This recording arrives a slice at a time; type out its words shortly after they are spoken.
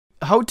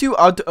how to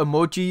add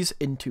emojis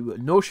into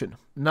Notion.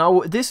 Now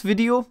this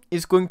video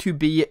is going to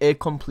be a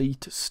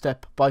complete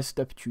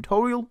step-by-step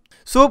tutorial,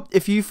 so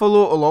if you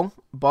follow along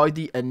by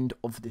the end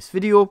of this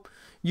video,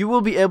 you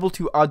will be able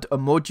to add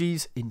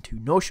emojis into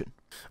Notion.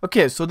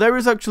 Okay, so there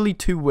is actually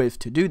two ways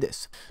to do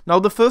this. Now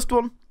the first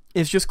one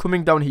is just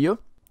coming down here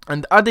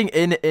and adding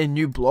in a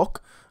new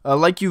block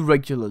like you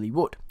regularly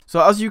would.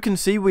 So as you can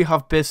see, we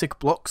have basic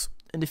blocks,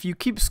 and if you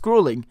keep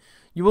scrolling,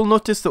 you will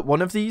notice that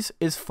one of these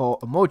is for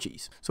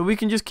emojis. So we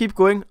can just keep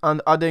going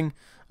and adding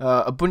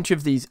a bunch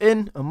of these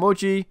in,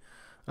 emoji,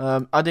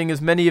 adding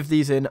as many of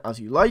these in as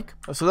you like.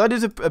 So that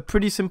is a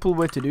pretty simple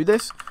way to do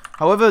this.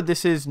 However,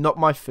 this is not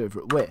my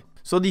favorite way.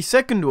 So the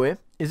second way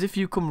is if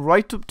you come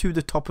right up to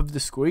the top of the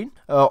screen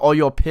or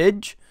your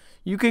page,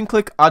 you can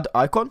click add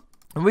icon,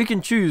 and we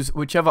can choose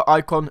whichever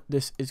icon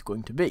this is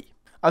going to be.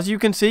 As you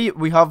can see,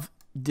 we have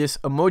this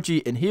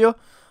emoji in here.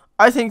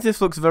 I think this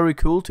looks very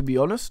cool, to be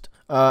honest,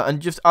 and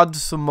just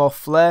adds some more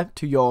flair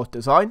to your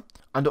design.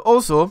 And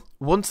also,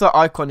 once that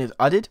icon is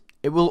added,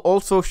 it will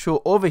also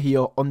show over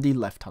here on the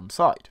left hand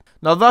side.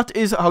 Now that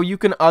is how you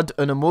can add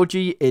an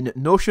emoji in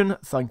Notion.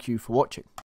 Thank you for watching.